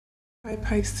Hi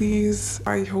Pisces,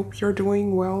 I hope you're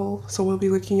doing well. So we'll be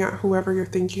looking at whoever you're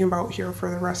thinking about here for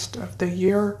the rest of the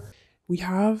year.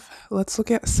 Let's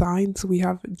look at signs. We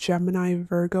have Gemini,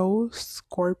 Virgo,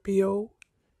 Scorpio,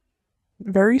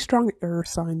 very strong air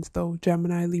signs though.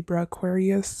 Gemini, Libra,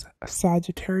 Aquarius,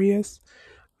 Sagittarius,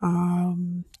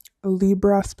 um,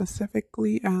 Libra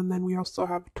specifically, and then we also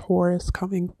have Taurus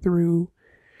coming through.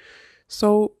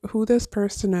 So, who this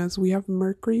person is, we have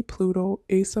Mercury, Pluto,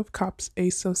 Ace of Cups,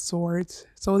 Ace of Swords.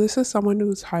 So, this is someone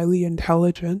who's highly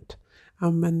intelligent,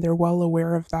 and they're well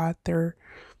aware of that.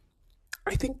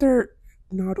 I think they're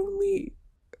not only,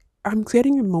 I'm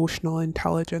getting emotional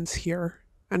intelligence here,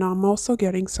 and I'm also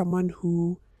getting someone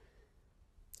who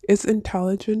is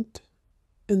intelligent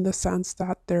in the sense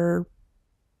that they're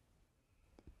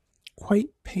quite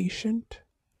patient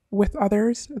with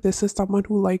others. This is someone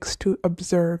who likes to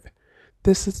observe.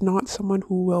 This is not someone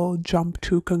who will jump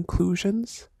to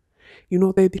conclusions.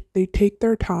 They take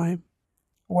their time,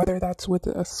 whether that's with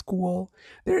a school.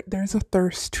 There's a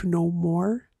thirst to know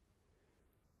more.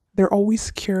 They're always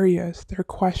curious, they're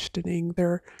questioning,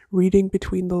 they're reading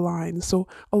between the lines. So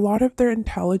a lot of their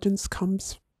intelligence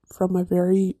comes from a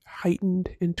very heightened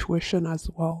intuition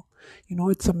as well.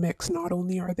 It's a mix. Not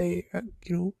only are they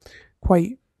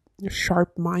quite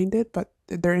sharp minded, but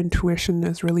their intuition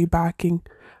is really backing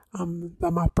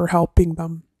them up or helping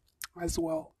them as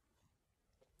well.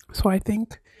 So I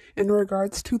think in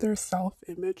regards to their self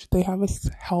image, they have a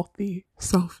healthy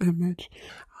self image.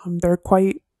 They're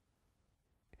quite,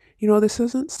 this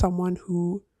isn't someone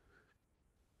who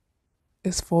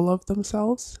is full of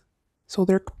themselves. So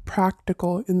they're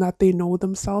practical in that they know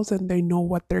themselves and they know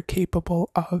what they're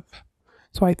capable of.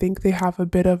 So I think they have a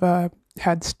bit of a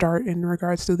head start in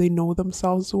regards to they know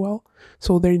themselves well.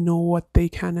 So they know what they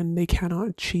can and they cannot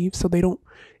achieve. So they don't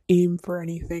aim for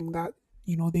anything that,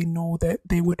 they know that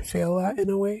they would fail at in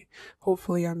a way.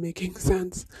 Hopefully I'm making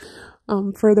sense.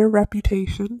 For their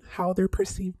reputation, how they're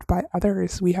perceived by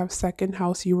others, we have second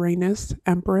house Uranus,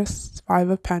 Empress, Five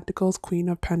of Pentacles, Queen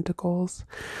of Pentacles.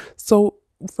 So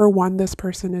for one, this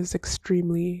person is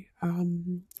extremely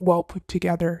well put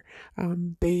together.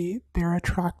 They're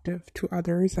attractive to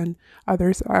others, and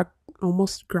others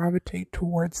almost gravitate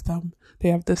towards them. They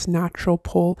have this natural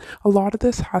pull. A lot of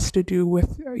this has to do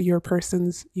with your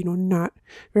person's, not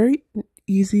very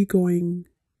easygoing,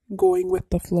 going with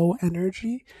the flow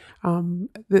energy.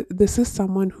 This is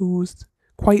someone who's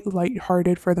quite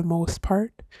lighthearted for the most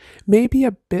part, maybe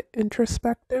a bit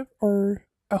introspective or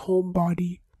a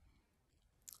homebody.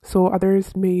 So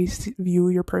others may view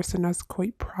your person as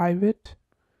quite private,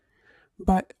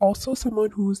 but also someone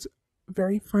who's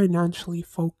very financially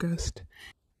focused.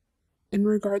 In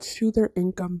regards to their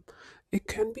income, it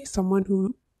can be someone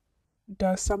who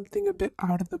does something a bit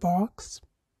out of the box.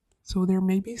 So there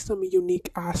may be some unique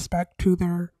aspect to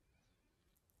their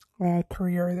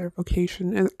career, their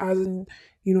vocation, and as in,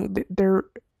 they're.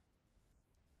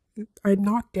 I'm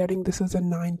not getting this as a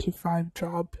 9 to 5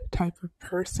 job type of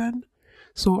person.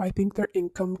 So I think their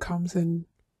income comes in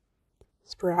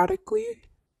sporadically.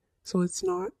 So it's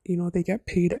not, they get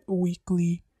paid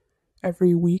weekly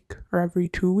every week or every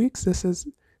 2 weeks.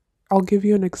 I'll give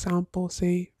you an example.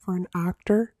 Say for an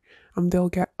actor, they'll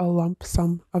get a lump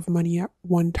sum of money at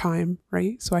one time,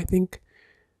 right? So I think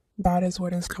that is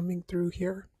what is coming through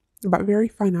here. But very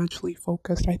financially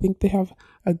focused. I think they have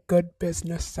a good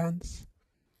business sense.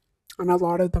 And a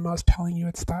lot of them, I was telling you,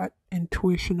 it's that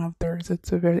intuition of theirs.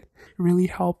 It really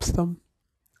helps them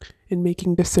in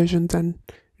making decisions and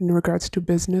in regards to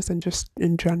business and just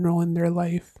in general in their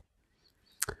life.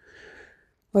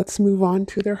 Let's move on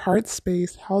to their heart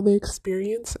space, how they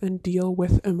experience and deal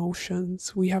with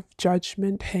emotions. We have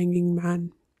Judgment, Hanging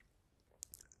Man.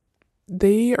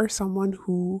 They are someone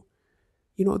who,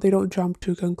 they don't jump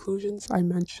to conclusions. I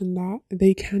mentioned that.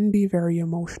 They can be very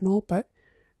emotional, but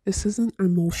this isn't an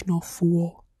emotional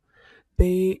fool.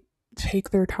 They take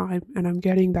their time, and I'm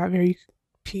getting that very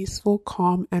peaceful,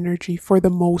 calm energy for the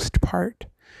most part.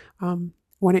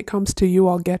 When it comes to you,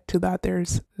 I'll get to that.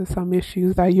 There's some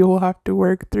issues that you will have to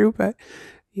work through, but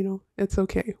it's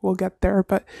okay. We'll get there.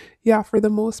 But yeah, for the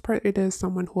most part, it is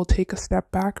someone who will take a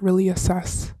step back, really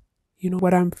assess,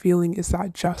 what I'm feeling. Is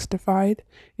that justified?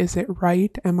 Is it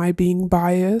right? Am I being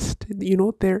biased?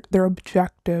 They're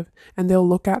objective, and they'll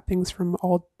look at things from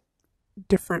all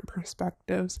different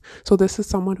perspectives. So this is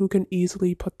someone who can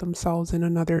easily put themselves in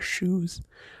another's shoes.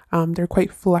 They're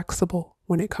quite flexible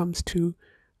when it comes to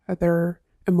their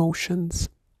emotions.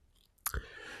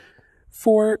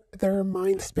 For their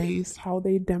mind space, how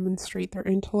they demonstrate their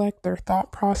intellect, their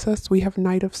thought process, we have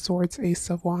Knight of Swords, Ace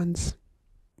of Wands.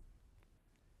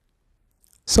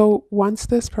 So once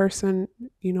this person,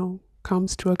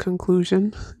 comes to a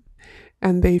conclusion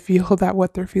and they feel that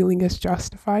what they're feeling is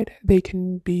justified, they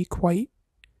can be quite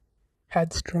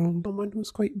headstrong. Someone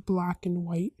who's quite black and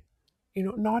white,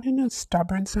 not in a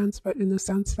stubborn sense, but in the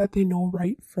sense that they know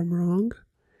right from wrong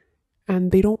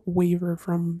and they don't waver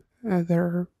from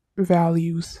their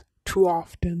values too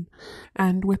often.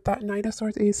 And with that Knight of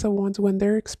Swords, Ace of Wands, when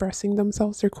they're expressing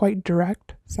themselves, they're quite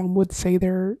direct. Some would say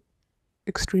they're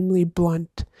extremely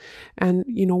blunt. And,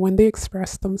 when they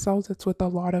express themselves, it's with a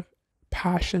lot of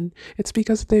passion. It's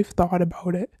because they've thought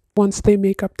about it. Once they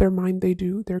make up their mind,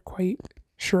 they're quite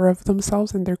sure of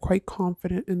themselves and they're quite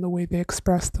confident in the way they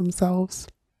express themselves.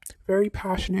 Very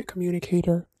passionate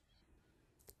communicator,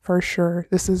 for sure.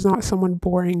 This is not someone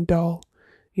boring, dull.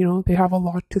 They have a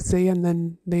lot to say and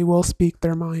then they will speak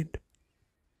their mind.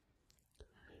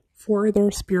 For their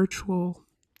spiritual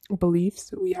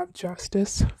beliefs, we have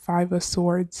Justice, Five of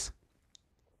Swords.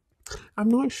 I'm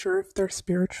not sure if they're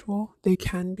spiritual. They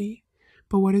can be.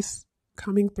 But what is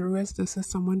coming through is this is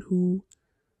someone who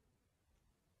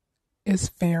is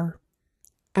fair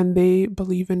and they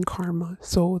believe in karma.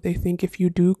 So they think if you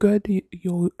do good,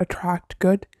 you'll attract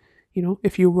good.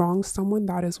 If you wrong someone,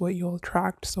 that is what you'll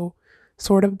attract. So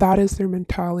sort of that is their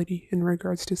mentality in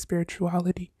regards to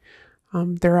spirituality.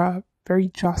 They're a very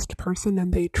just person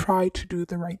and they try to do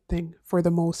the right thing for the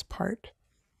most part.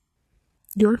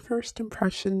 Your first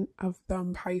impression of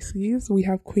them, Pisces, we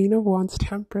have Queen of Wands,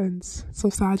 Temperance. So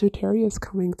Sagittarius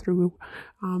coming through.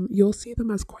 You'll see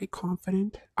them as quite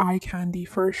confident, eye candy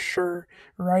for sure.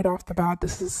 Right off the bat,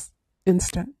 this is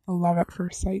instant love at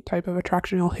first sight type of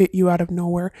attraction. It'll hit you out of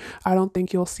nowhere. I don't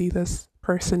think you'll see this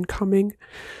person coming.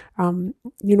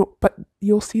 But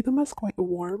you'll see them as quite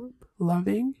warm,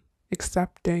 loving,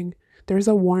 accepting. There's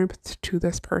a warmth to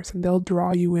this person. They'll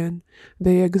draw you in.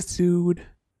 They exude.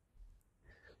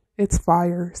 It's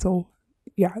fire. So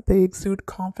yeah, they exude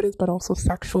confidence, but also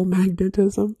sexual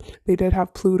magnetism. They did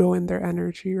have Pluto in their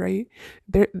energy, right?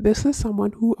 This is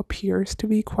someone who appears to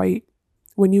be quite,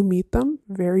 when you meet them,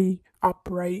 very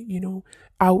upright,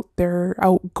 out there,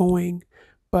 outgoing.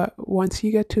 But once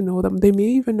you get to know them, they may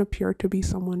even appear to be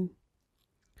someone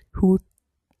who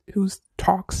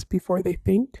talks before they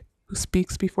think, who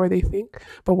speaks before they think.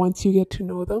 But once you get to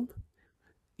know them,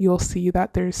 you'll see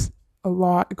that there's a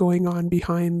lot going on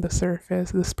behind the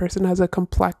surface. This person has a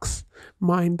complex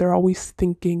mind. They're always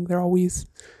thinking, they're always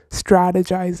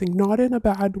strategizing, not in a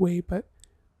bad way, but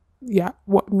yeah,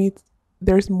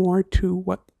 there's more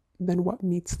to than what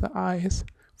meets the eyes,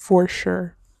 for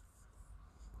sure.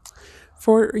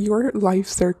 For your life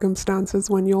circumstances,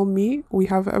 when you'll meet, we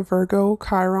have a Virgo,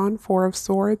 Chiron, Four of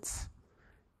Swords,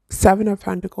 Seven of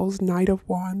Pentacles, Knight of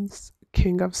Wands,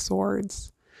 King of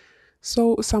Swords.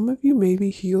 So some of you may be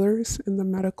healers in the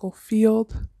medical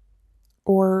field,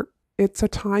 or it's a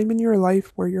time in your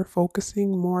life where you're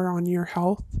focusing more on your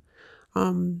health.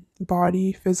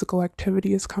 Body, physical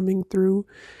activity is coming through.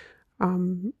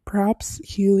 Perhaps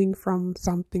healing from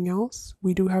something else.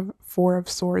 We do have Four of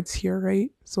Swords here,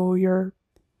 right? So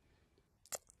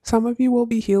some of you will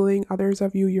be healing, others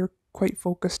of you, you're quite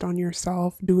focused on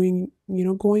yourself, doing,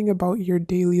 going about your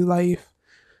daily life.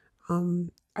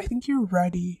 I think you're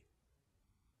ready.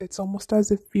 It's almost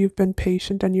as if you've been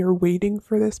patient and you're waiting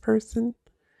for this person.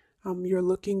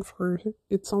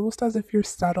 It's almost as if you're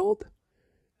settled.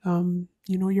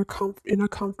 You're in a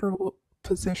comfortable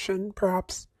position.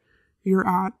 Perhaps you're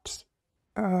at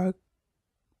a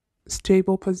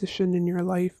stable position in your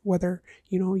life, whether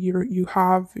you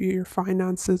have your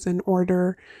finances in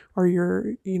order, or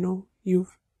you're in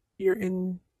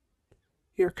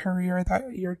your career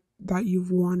that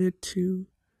you've wanted to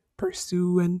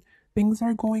pursue, and things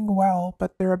are going well,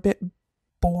 but they're a bit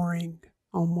boring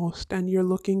almost, and you're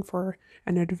looking for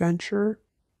an adventure.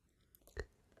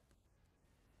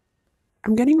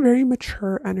 I'm getting very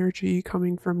mature energy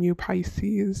coming from you,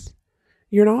 Pisces.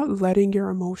 You're not letting your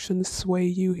emotions sway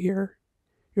you here.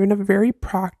 You're in a very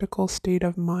practical state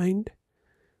of mind,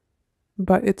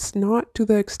 but it's not to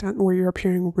the extent where you're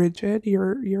appearing rigid.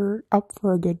 You're up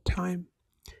for a good time.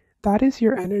 That is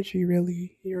your energy,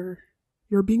 really. You're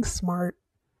being smart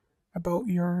about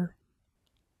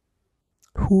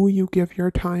who you give your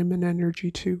time and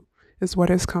energy to is what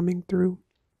is coming through.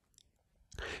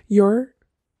 Your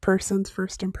person's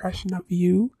first impression of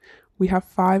you, we have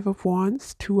Five of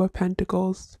Wands, Two of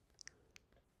Pentacles.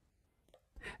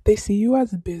 They see you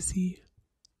as busy.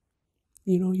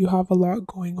 You have a lot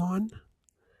going on.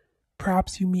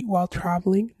 Perhaps you meet while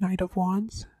traveling, Knight of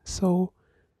Wands. So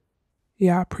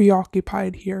yeah,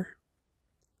 preoccupied here.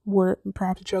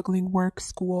 Perhaps juggling work,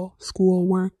 school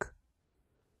work.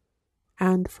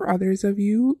 And for others of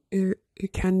you,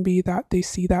 it can be that they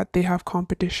see that they have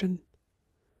competition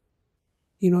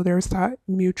there's that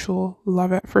mutual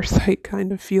love at first sight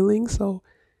kind of feeling. So,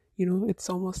 it's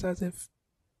almost as if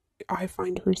I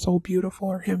find her so beautiful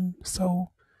or him so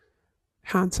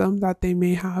handsome that they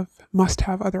must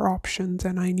have other options,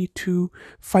 and I need to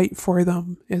fight for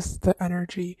them, is the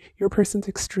energy. Your person's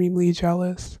extremely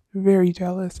jealous, very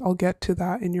jealous. I'll get to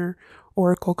that in your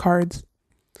oracle cards.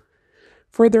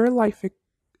 For their life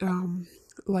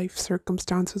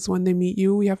circumstances when they meet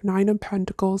you, we have Nine of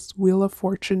Pentacles, Wheel of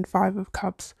Fortune, Five of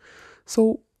Cups.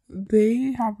 So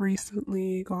they have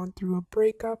recently gone through a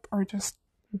breakup or just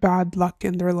bad luck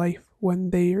in their life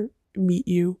when they meet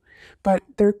you, but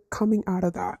they're coming out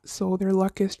of that. So their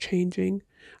luck is changing.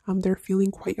 They're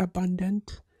feeling quite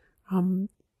abundant.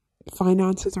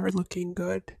 Finances are looking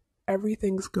good.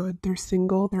 Everything's good. They're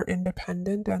single, they're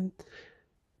independent, and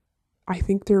I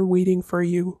think they're waiting for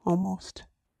you almost.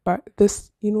 But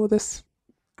this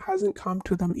hasn't come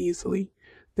to them easily.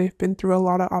 They've been through a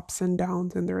lot of ups and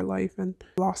downs in their life, and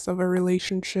loss of a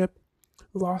relationship,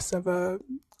 loss of a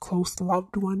close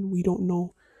loved one. We don't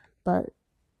know, but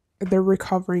they're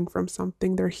recovering from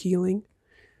something. They're healing.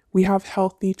 We have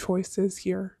healthy choices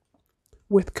here.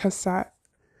 With cassette,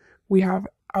 we have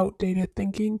outdated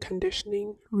thinking,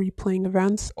 conditioning, replaying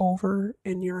events over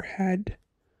in your head.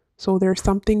 So there's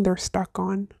something they're stuck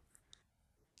on.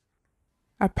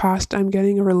 At past, I'm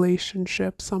getting a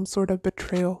relationship, some sort of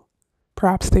betrayal.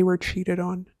 Perhaps they were cheated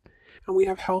on. And we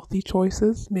have healthy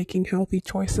choices, making healthy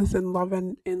choices in love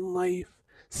and in life.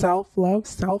 Self-love,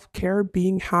 self-care,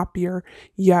 being happier.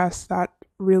 Yes, that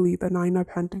really, the Nine of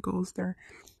Pentacles, they're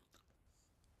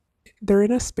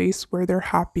in a space where they're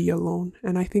happy alone.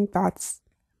 And I think that's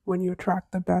when you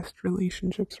attract the best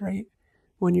relationships, right?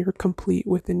 When you're complete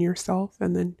within yourself,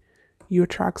 and then you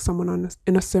attract someone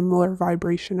in a similar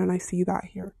vibration. And I see that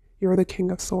here. You're the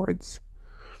King of Swords.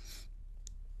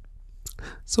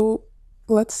 So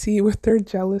let's see with their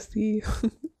jealousy.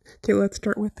 Okay, let's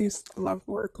start with these love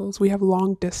oracles. We have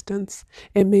long distance.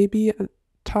 It may be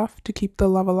tough to keep the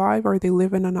love alive, or they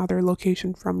live in another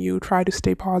location from you. Try to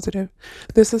stay positive.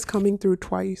 This is coming through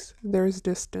twice. There's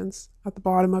distance. At the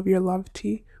bottom of your love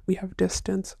T, we have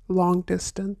distance, long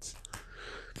distance.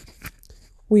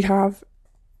 We have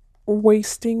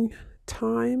wasting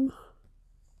time,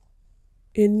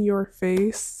 in your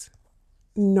face,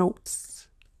 notes.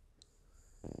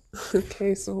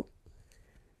 Okay, so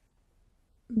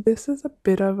this is a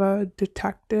bit of a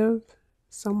detective,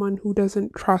 someone who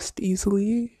doesn't trust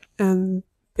easily, and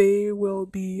they will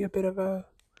be a bit of a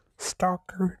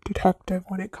stalker detective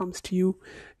when it comes to you,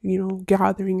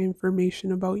 gathering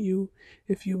information about you.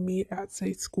 If you meet at,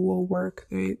 say, school, work,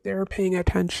 they're paying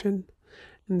attention,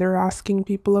 and they're asking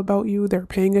people about you. They're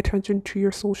paying attention to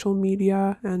your social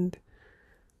media, and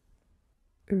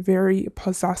very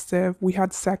possessive. We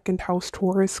had second house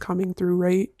Taurus coming through,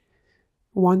 right?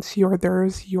 Once you're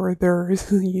theirs, you're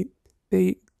theirs.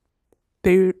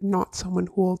 They're not someone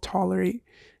who will tolerate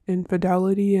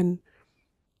infidelity, and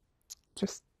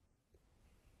just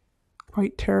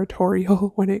quite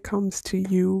territorial when it comes to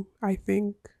you. I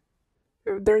think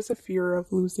there's a fear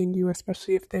of losing you,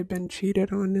 especially if they've been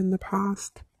cheated on in the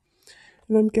past.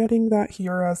 And I'm getting that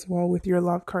here as well with your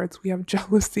love cards. We have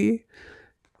jealousy.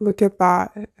 Look at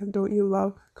that. And don't you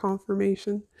love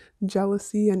confirmation?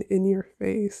 Jealousy and in your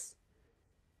face.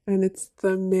 And it's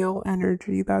the male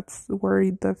energy that's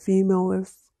worried the female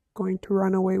is going to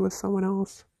run away with someone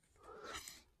else.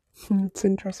 It's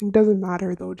interesting. Doesn't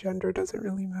matter though. Gender doesn't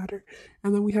really matter.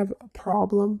 And then we have a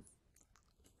problem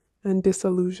and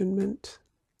disillusionment.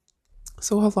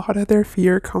 So a lot of their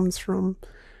fear comes from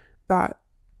that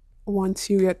once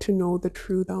you get to know the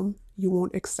true them, you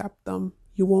won't accept them.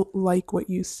 You won't like what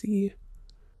you see.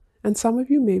 And some of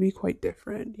you may be quite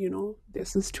different,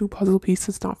 This is two puzzle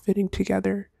pieces not fitting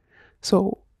together.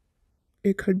 So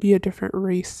it could be a different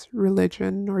race,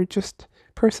 religion, or just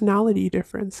personality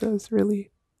differences,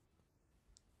 really.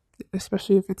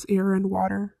 Especially if it's air and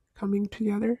water coming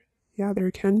together. Yeah,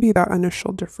 there can be that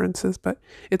initial differences, but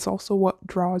it's also what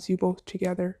draws you both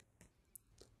together.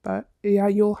 But yeah,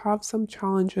 you'll have some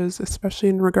challenges, especially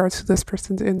in regards to this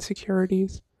person's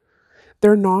insecurities.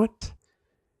 They're not,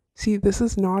 see, this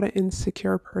is not an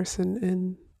insecure person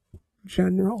in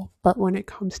general, but when it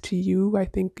comes to you, I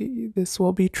think this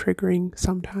will be triggering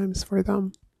sometimes for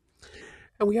them.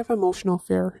 And we have emotional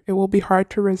fear. It will be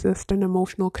hard to resist an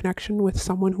emotional connection with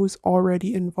someone who's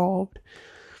already involved.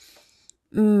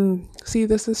 See,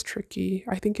 this is tricky.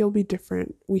 I think it'll be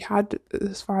different. We had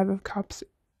this Five of Cups.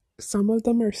 Some of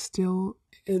them are still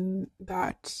in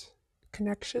that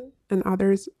connection, and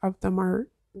others of them are,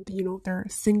 they're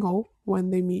single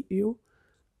when they meet you,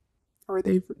 or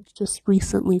they've just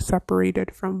recently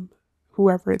separated from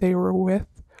whoever they were with,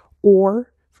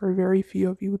 or for very few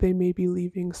of you, they may be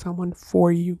leaving someone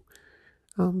for you.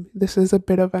 This is a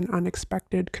bit of an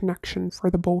unexpected connection for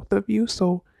the both of you,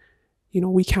 so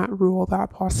we can't rule that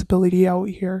possibility out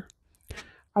here.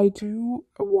 I do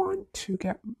want to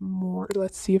get more.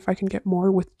 Let's see if I can get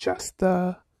more with just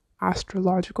the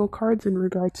astrological cards in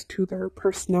regards to their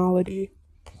personality.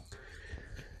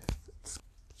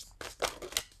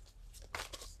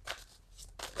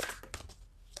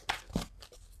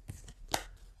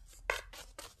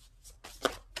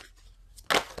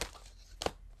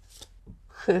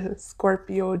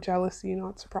 Scorpio, jealousy,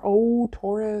 not surprise. Oh,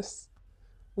 Taurus.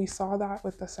 We saw that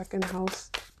with the second house.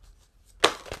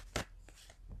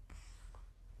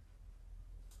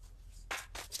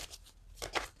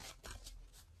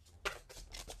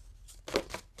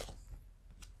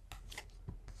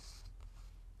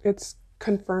 It's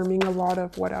confirming a lot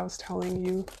of what I was telling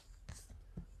you.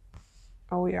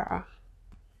 Oh, yeah.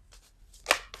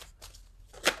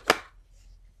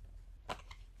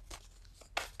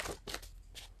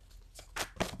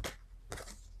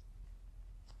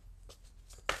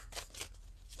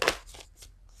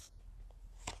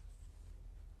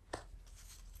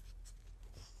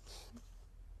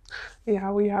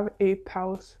 Yeah, we have 8th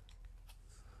house.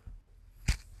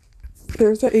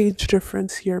 There's an age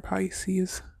difference here,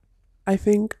 Pisces. I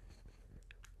think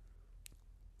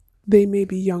they may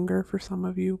be younger for some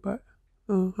of you, but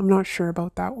I'm not sure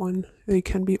about that one. They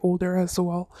can be older as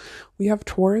well. We have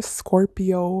Taurus,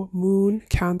 Scorpio, Moon,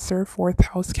 Cancer, 4th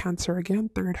house, Cancer again,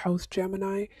 3rd house,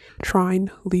 Gemini,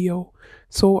 Trine, Leo.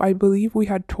 So I believe we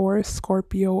had Taurus,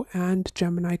 Scorpio, and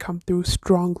Gemini come through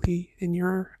strongly in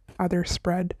your other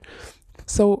spread.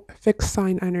 So fixed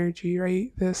sign energy,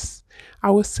 right?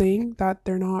 I was saying that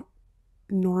they're not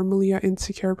normally an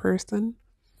insecure person.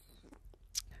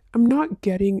 I'm not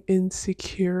getting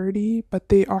insecurity, but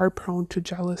they are prone to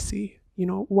jealousy.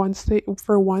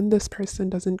 For one, this person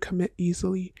doesn't commit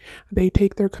easily. They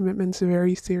take their commitments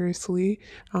very seriously.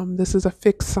 This is a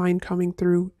fixed sign coming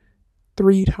through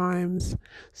 3 times.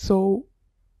 So,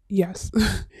 yes,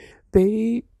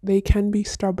 they can be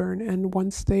stubborn, and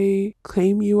once they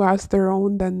claim you as their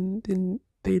own, then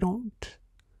they don't.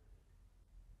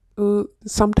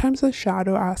 Sometimes the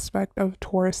shadow aspect of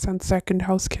Taurus and second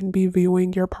house can be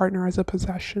viewing your partner as a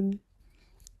possession.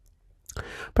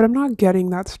 But I'm not getting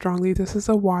that strongly. This is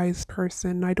a wise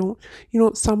person. I don't,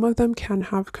 some of them can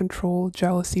have control,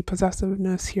 jealousy,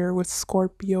 possessiveness here with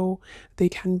Scorpio. They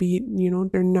can be,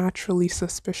 they're naturally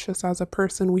suspicious as a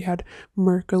person. We had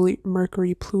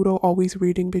Mercury, Pluto, always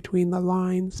reading between the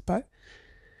lines, but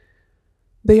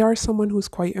they are someone who's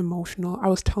quite emotional. I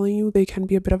was telling you they can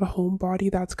be a bit of a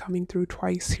homebody. That's coming through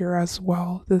twice here as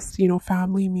well. This,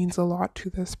 family means a lot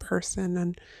to this person.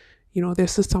 And,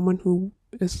 this is someone who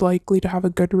is likely to have a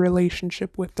good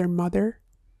relationship with their mother,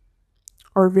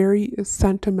 or very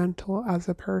sentimental as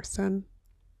a person.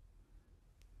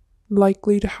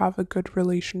 Likely to have a good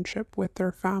relationship with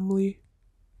their family,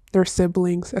 their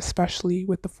siblings, especially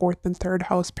with the 4th and 3rd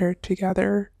house paired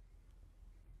together.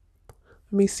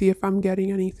 Let me see if I'm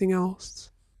getting anything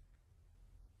else.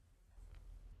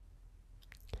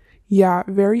 Yeah,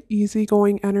 very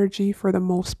easygoing energy for the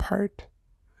most part.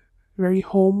 Very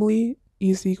homely,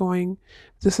 easygoing.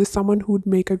 This is someone who would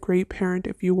make a great parent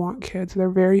if you want kids. They're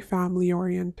very family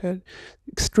oriented,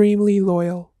 extremely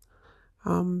loyal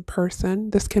person.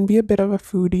 This can be a bit of a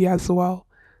foodie as well.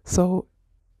 So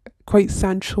quite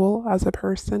sensual as a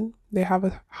person. They have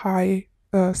a high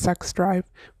sex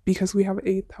drive because we have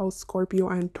 8th house, Scorpio,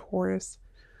 and Taurus.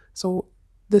 So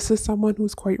this is someone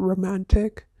who's quite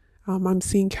romantic. I'm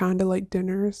seeing candlelight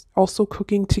dinners. Also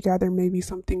cooking together may be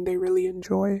something they really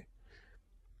enjoy.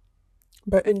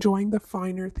 But enjoying the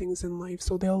finer things in life.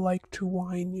 So they'll like to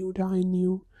wine you, dine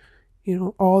you,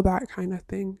 all that kind of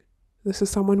thing. This is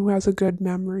someone who has a good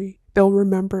memory. They'll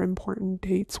remember important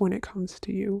dates when it comes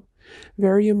to you.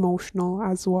 Very emotional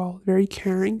as well. Very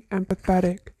caring,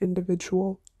 empathetic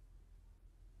individual.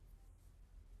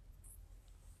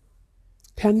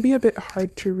 Can be a bit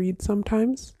hard to read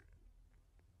sometimes.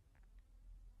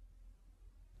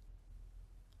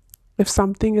 If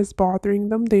something is bothering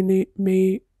them, they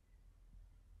may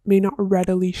not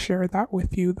readily share that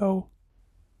with you though.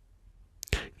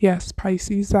 Yes,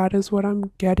 Pisces, that is what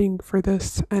I'm getting for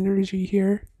this energy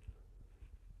here.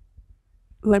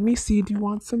 Let me see, do you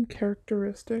want some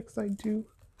characteristics? I do.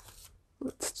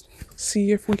 Let's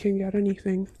see if we can get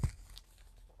anything.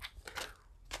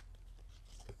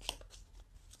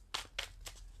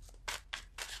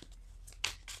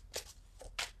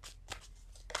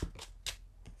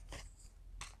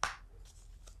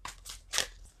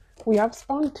 We have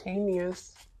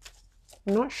spontaneous.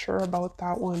 I'm not sure about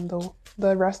that one though.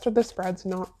 The rest of the spread's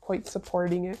not quite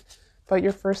supporting it, but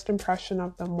your first impression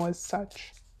of them was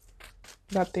such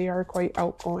that they are quite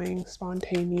outgoing,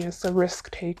 spontaneous, a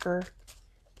risk taker.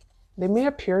 They may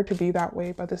appear to be that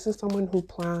way, but this is someone who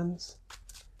plans.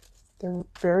 They're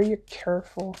very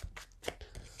careful.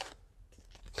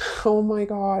 Oh my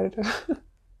God.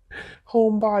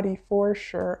 Homebody for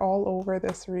sure, all over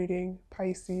this reading,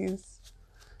 Pisces.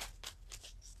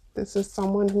 This is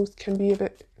someone who can be a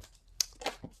bit,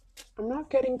 I'm not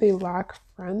getting they lack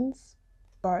friends,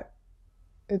 but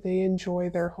they enjoy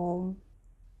their home.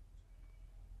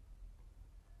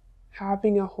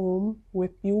 Having a home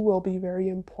with you will be very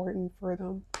important for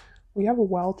them. We have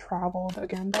well-traveled,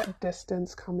 again, that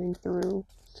distance coming through.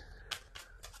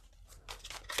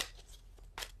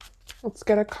 Let's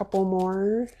get a couple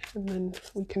more and then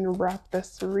we can wrap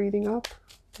this reading up.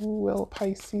 Will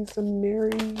Pisces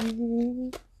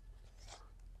marry?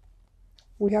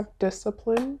 We have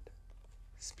disciplined,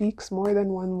 speaks more than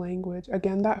one language.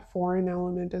 Again, that foreign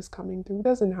element is coming through. It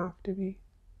doesn't have to be,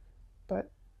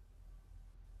 but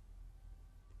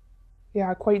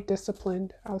yeah, quite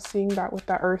disciplined. I was seeing that with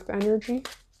that earth energy.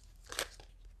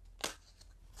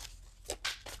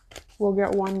 We'll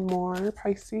get one more,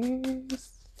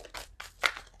 Pisces.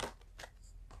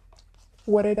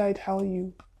 What did I tell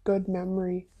you? Good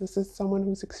memory. This is someone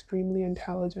who's extremely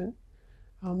intelligent.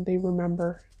 They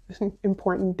remember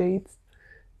important dates,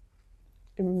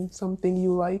 and something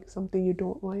you like, something you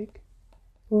don't like,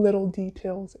 little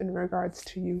details in regards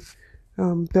to you.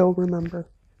 They'll remember.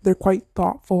 They're quite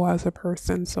thoughtful as a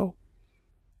person, so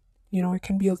it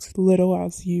can be as little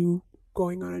as you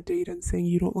going on a date and saying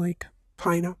you don't like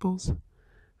pineapples.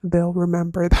 They'll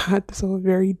remember that. So a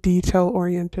very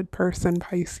detail-oriented person,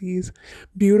 Pisces.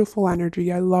 Beautiful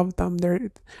energy. I love them.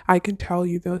 I can tell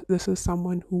you that this is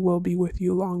someone who will be with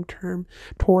you long term.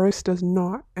 Taurus does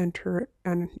not enter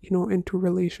into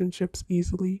relationships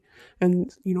easily,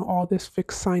 and all this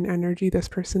fixed sign energy. This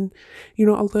person, a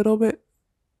little bit.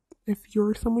 If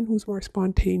you're someone who's more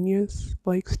spontaneous,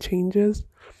 likes changes,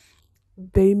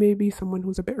 they may be someone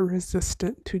who's a bit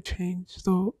resistant to change.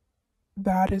 So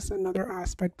that is another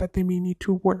aspect that they may need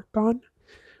to work on,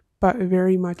 but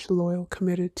very much loyal,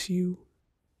 committed to you,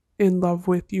 in love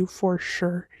with you for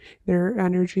sure. Their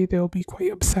energy, they'll be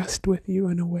quite obsessed with you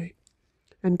in a way.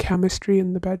 And chemistry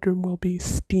in the bedroom will be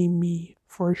steamy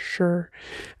for sure.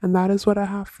 And that is what I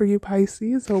have for you,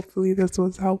 Pisces. Hopefully this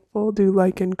was helpful. Do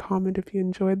like and comment if you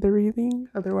enjoyed the reading.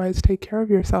 Otherwise, take care of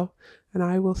yourself, and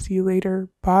I will see you later.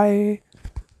 Bye.